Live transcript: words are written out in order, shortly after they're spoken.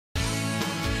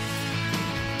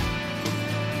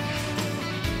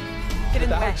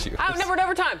without you. Outnumbered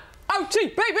overtime. OT,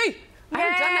 baby. I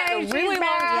haven't done that in a really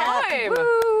long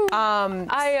time.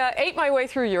 I ate my way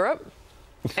through Europe.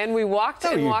 And we walked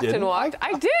and walked and walked.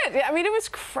 I did. I mean, it was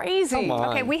crazy.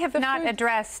 Okay, we have not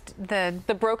addressed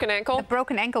the broken ankle. The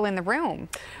broken ankle in the room.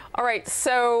 All right,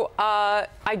 so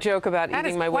I joke about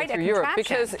eating my way through Europe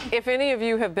because if any of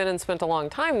you have been and spent a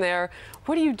long time there,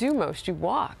 what do you do most? You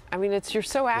walk. I mean, you're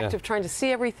so active trying to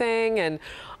see everything. And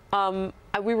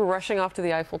we were rushing off to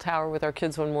the Eiffel Tower with our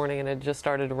kids one morning, and it just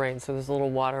started to rain, so there's a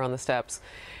little water on the steps.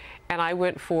 And I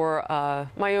went for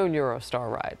my own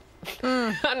Eurostar ride.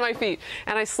 On my feet,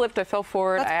 and I slipped. I fell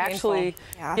forward. That's actually,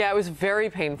 painful. It was very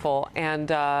painful,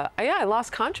 and I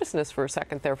lost consciousness for a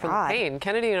second there from the pain.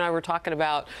 Kennedy and I were talking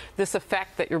about this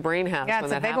effect that your brain has when that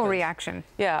happens. Yeah, it's a vagal reaction.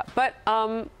 Yeah, but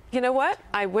you know what?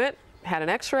 I went, had an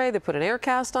X-ray. They put an air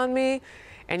cast on me,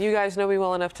 and you guys know me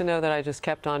well enough to know that I just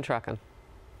kept on trucking.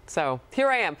 So here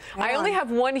I am. I only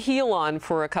have one heel on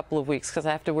for a couple of weeks because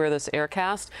I have to wear this air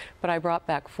cast, but I brought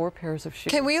back 4 pairs of shoes.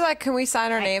 Can we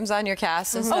sign our names on your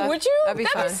cast and stuff? Oh, would you? That'd be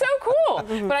fun. so cool.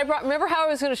 But I remember how I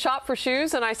was going to shop for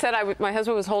shoes, and I said my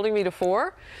husband was holding me to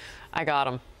 4. I got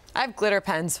them. I have glitter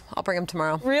pens. I'll bring them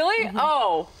tomorrow. Really?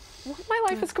 Oh. Well, my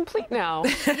life is complete now.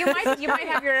 You might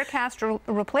have your air cast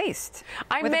replaced.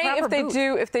 I may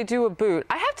if they do a boot.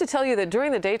 I have to tell you that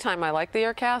during the daytime I like the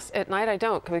air cast. At night I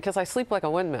don't because I sleep like a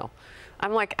windmill.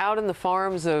 I'm like out in the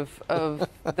farms of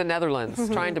the Netherlands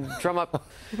trying to drum up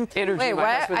energy. Wait, my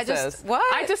what? husband says.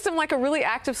 What? I just am like a really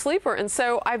active sleeper, and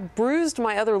so I've bruised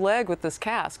my other leg with this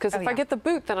cast because if I get the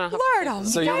boot, then I have to.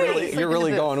 So you're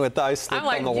really going with I slip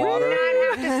on the water. You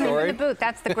don't have to sleep in the boot.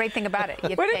 That's the great thing about it.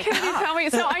 What did Kennedy tell me?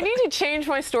 So I need to change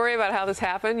my story about how this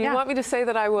happened. You want me to say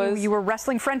that I was? You were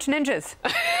wrestling French ninjas.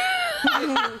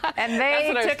 And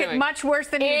they took it much worse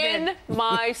than you did. In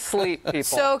my sleep, people.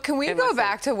 So can we go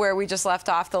back to where we just left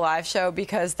off the live show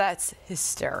because that's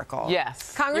hysterical.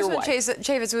 Yes. Congressman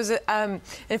Chavis was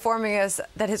informing us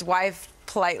that his wife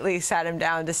politely sat him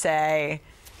down to say,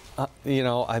 you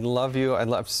know, I love you.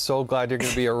 I'm so glad you're going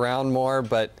to be around more,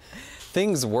 but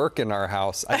things work in our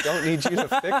house. I don't need you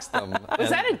to fix them. Was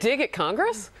that a dig at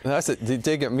Congress? That's a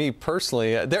dig at me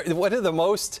personally. One of the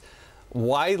most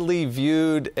widely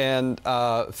viewed and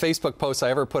Facebook posts I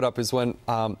ever put up is when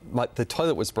the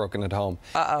toilet was broken at home.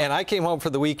 And I came home for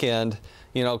the weekend,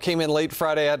 you know, came in late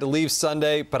Friday, I had to leave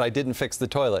Sunday, but I didn't fix the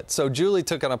toilet. So Julie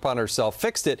took it upon herself,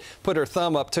 fixed it, put her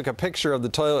thumb up, took a picture of the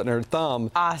toilet and her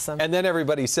thumb. Awesome. And then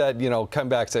everybody said, you know, come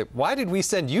back, say, why did we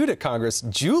send you to Congress?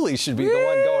 Julie should be the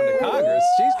one going to Congress.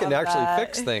 She can actually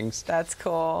fix things. That's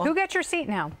cool. Who gets your seat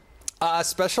now?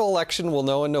 Special election we'll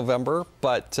know in November,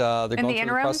 but they're going through the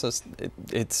interim? process.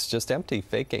 It's just empty,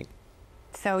 faking.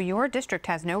 So your district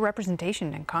has no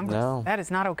representation in Congress. No. That is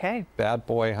not okay. Bad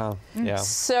boy, huh? Yeah.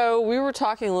 So we were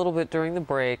talking a little bit during the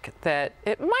break that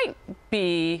it might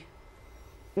be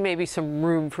maybe some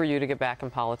room for you to get back in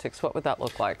politics. What would that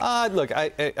look like? Look,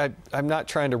 I'm not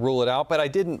trying to rule it out, but I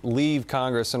didn't leave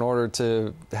Congress in order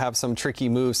to have some tricky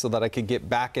move so that I could get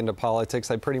back into politics.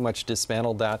 I pretty much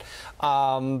dismantled that.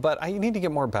 But I need to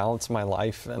get more balance in my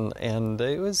life, and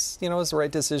it was, you know, it was the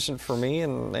right decision for me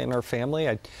and our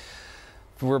family.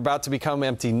 We're about to become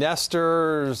empty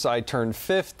nesters. I turned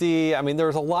 50. I mean, there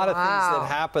was a lot of things that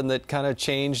happened that kind of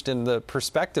changed in the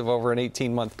perspective over an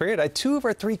 18-month period. 2 of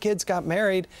our 3 kids got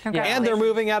married, and they're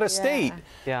moving out of state.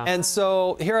 Yeah. And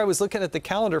so here I was looking at the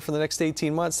calendar for the next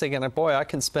 18 months thinking, boy, I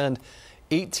can spend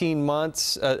 18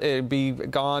 months, it'd be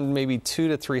gone maybe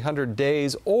 200 to 300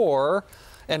 days,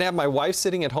 and have my wife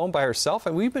sitting at home by herself.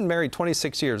 And we've been married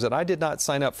 26 years, and I did not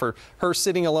sign up for her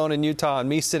sitting alone in Utah and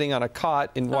me sitting on a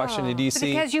cot in Washington,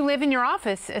 D.C. Because you live in your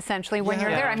office, essentially, when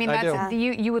you're there. I mean,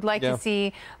 you would like to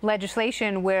see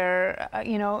legislation where,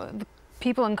 you know, the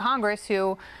people in Congress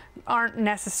who aren't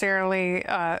necessarily,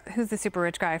 who's the super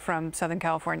rich guy from Southern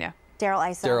California? Darrell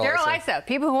Issa. Darrell Issa.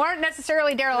 People who aren't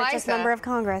necessarily Darrell Issa. Richest member of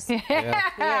Congress.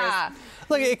 Yeah.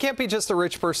 Look, it can't be just a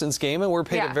rich person's game, and we're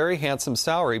paid a very handsome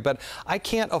salary, but I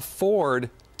can't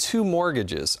afford 2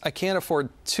 mortgages. I can't afford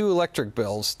 2 electric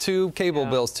bills, 2 cable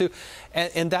bills,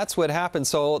 and that's what happened.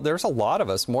 So there's a lot of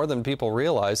us, more than people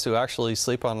realize, who actually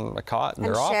sleep on a cot in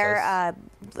their office. Share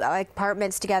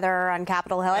apartments together on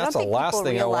Capitol Hill. That's the last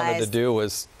thing I wanted to do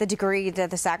was the degree, the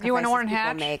sacrifices you want Orrin people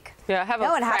Hatch? make. Yeah, have a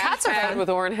crash pad with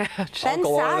Orrin Hatch.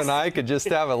 Uncle Orrin and I could just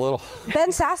have a little.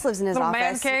 Ben Sass lives in his little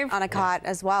office man cave? on a cot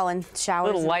as well and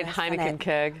showers. Little light Heineken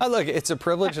keg. Look, it's a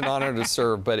privilege and honor to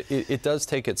serve, but it does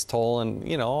take its toll, and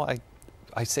you know,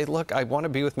 I say, look, I want to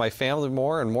be with my family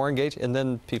more and more engaged. And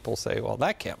then people say, well,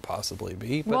 that can't possibly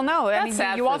be. But well, no, I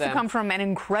mean, you also come from an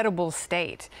incredible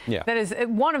state. Yeah. That is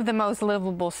one of the most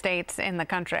livable states in the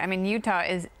country. I mean, Utah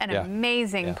is an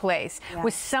amazing place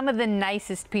with some of the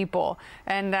nicest people.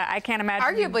 And I can't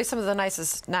imagine. Arguably some of the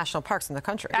nicest national parks in the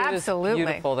country. Absolutely.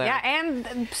 Beautiful there. Yeah,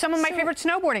 and some of my favorite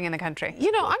snowboarding in the country.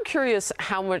 You know, I'm curious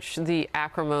how much the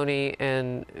acrimony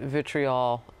and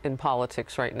vitriol in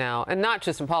politics right now, and not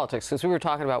just in politics, because we were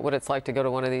talking about what it's like to go to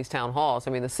one of these town halls.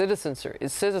 I mean, the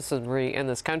citizenry in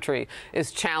this country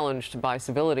is challenged by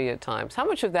civility at times. How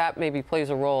much of that maybe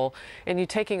plays a role in you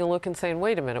taking a look and saying,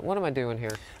 wait a minute, what am I doing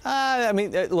here? I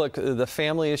mean, look, the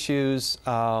family issues,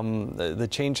 the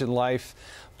change in life.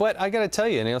 But I got to tell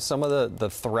you, some of the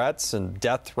threats and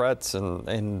death threats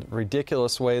and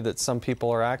ridiculous way that some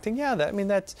people are acting,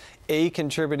 that's a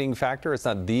contributing factor. It's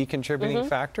not the contributing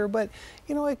factor, but,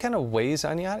 it kind of weighs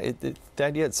on you.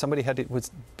 That yet somebody would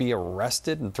be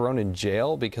arrested and thrown in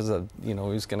jail because of, he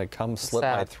was going to come slit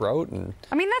my throat. And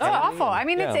I mean, that's awful. I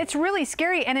mean, it's really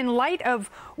scary. And in light of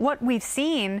what we've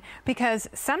seen, because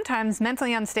sometimes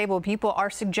mentally unstable people are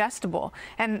suggestible,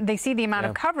 and they see the amount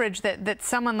of coverage that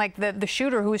someone like the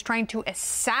shooter who is trying to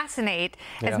assassinate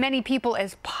as many people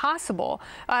as possible,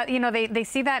 they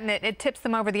see that and it tips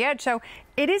them over the edge. So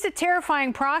it is a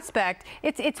terrifying prospect.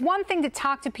 It's one thing to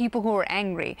talk to people who are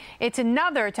angry. It's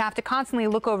another to have to constantly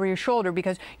look over your shoulder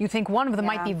because you think one of them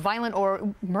might be violent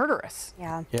or murderous.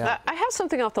 Yeah. I have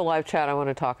something off the live chat I want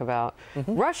to talk about.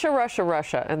 Russia, Russia,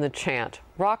 Russia, and the chant.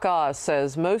 Rock Oz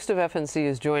says most of FNC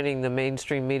is joining the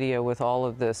mainstream media with all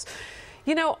of this.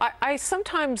 I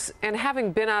sometimes, and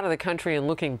having been out of the country and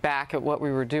looking back at what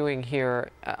we were doing here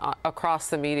across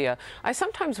the media, I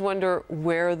sometimes wonder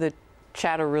where the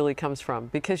chatter really comes from,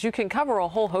 because you can cover a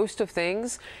whole host of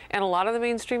things, and a lot of the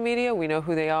mainstream media, we know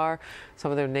who they are.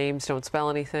 Some of their names don't spell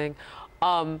anything.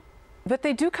 But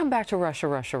they do come back to Russia,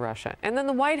 Russia, Russia. And then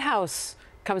the White House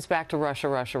comes back to Russia,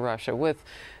 Russia, Russia, with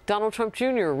Donald Trump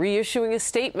Jr. reissuing a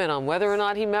statement on whether or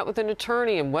not he met with an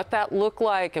attorney and what that looked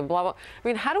like and blah, blah. I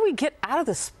mean, how do we get out of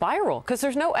the spiral? Because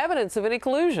there's no evidence of any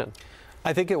collusion.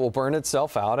 I think it will burn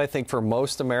itself out. I think for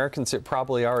most Americans it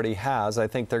probably already has. I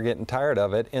think they're getting tired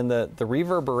of it. And the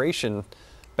reverberation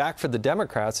back for the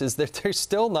Democrats is that they're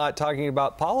still not talking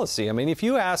about policy. I mean, if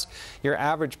you ask your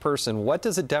average person, what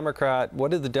did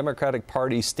the Democratic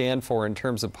Party stand for in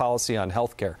terms of policy on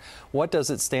health care? What does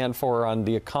it stand for on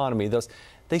the economy?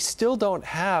 They still don't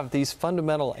have these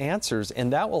fundamental answers,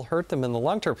 and that will hurt them in the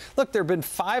long term. Look, there have been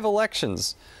 5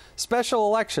 elections. Special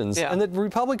elections, and the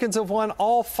Republicans have won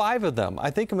all 5 of them.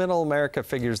 I think middle America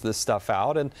figures this stuff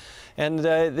out, and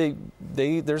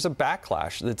there's a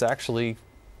backlash that's actually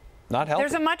not healthy.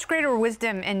 There's a much greater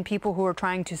wisdom in people who are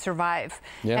trying to survive,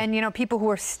 and people who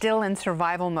are still in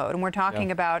survival mode. And we're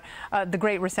talking about the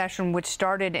Great Recession, which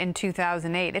started in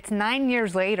 2008. It's 9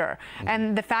 years later,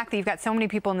 and the fact that you've got so many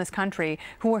people in this country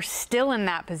who are still in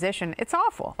that position, it's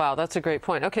awful. Wow, that's a great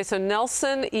point. Okay, so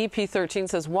Nelson EP13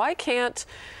 says, why can't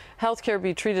healthcare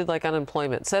be treated like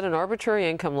unemployment? Set an arbitrary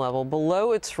income level.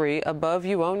 Below it's free. Above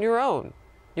you own your own.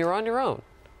 You're on your own.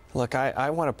 Look, I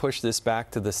want to push this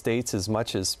back to the states as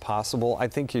much as possible. I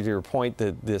think to your point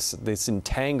that this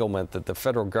entanglement that the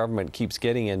federal government keeps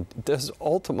getting in does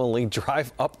ultimately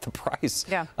drive up the price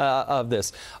of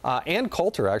this. Ann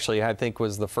Coulter, actually, I think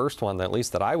was the first one, at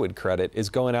least that I would credit, is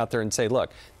going out there and say,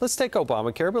 look, let's take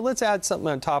Obamacare, but let's add something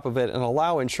on top of it and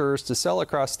allow insurers to sell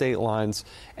across state lines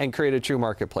and create a true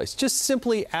marketplace. Just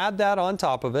simply add that on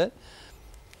top of it,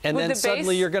 and then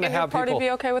suddenly you're going to have people. Would the party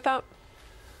be okay with that?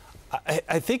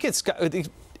 I think it's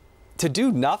to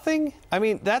do nothing. I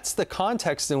mean, that's the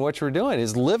context in which we're doing,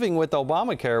 is living with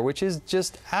Obamacare, which is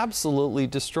just absolutely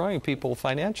destroying people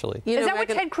financially. Is that what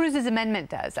Ted Cruz's amendment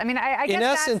does? I mean, I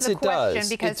guess that's the question,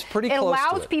 because it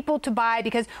allows people to buy,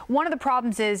 because one of the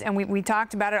problems is, and we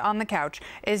talked about it on the couch,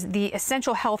 is the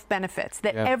essential health benefits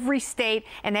that every state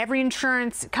and every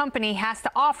insurance company has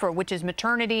to offer, which is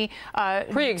maternity.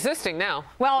 Pre-existing now.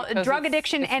 Well, drug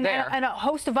addiction and a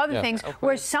host of other things,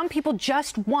 whereas some people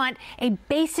just want a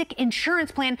basic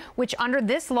insurance plan, which under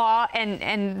this law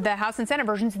and the House and Senate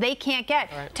versions, they can't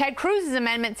get. Right. Ted Cruz's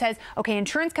amendment says, okay,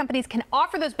 insurance companies can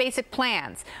offer those basic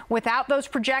plans without those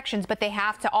projections, but they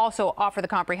have to also offer the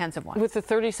comprehensive one. With the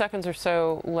 30 seconds or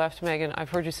so left, Megan, I've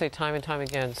heard you say time and time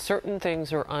again, certain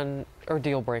things are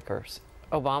deal breakers.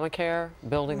 Obamacare,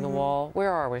 building the wall.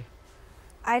 Where are we?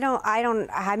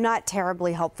 I'm not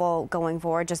terribly hopeful going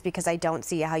forward, just because I don't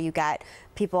see how you get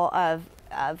people of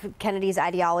Kennedy's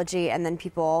ideology and then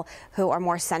people who are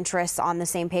more centrist on the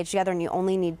same page together, and you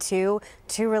only need 2.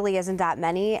 2 really isn't that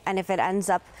many, and if it ends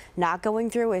up not going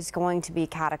through, it's going to be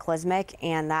cataclysmic,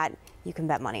 and that you can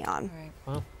bet money on. Right.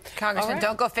 Well, Congressman,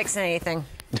 don't go fixing anything.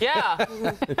 Yeah.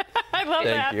 I love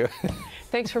that. Thank you.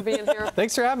 Thanks for being here.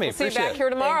 Thanks for having me. See you back here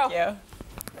tomorrow. Thank you.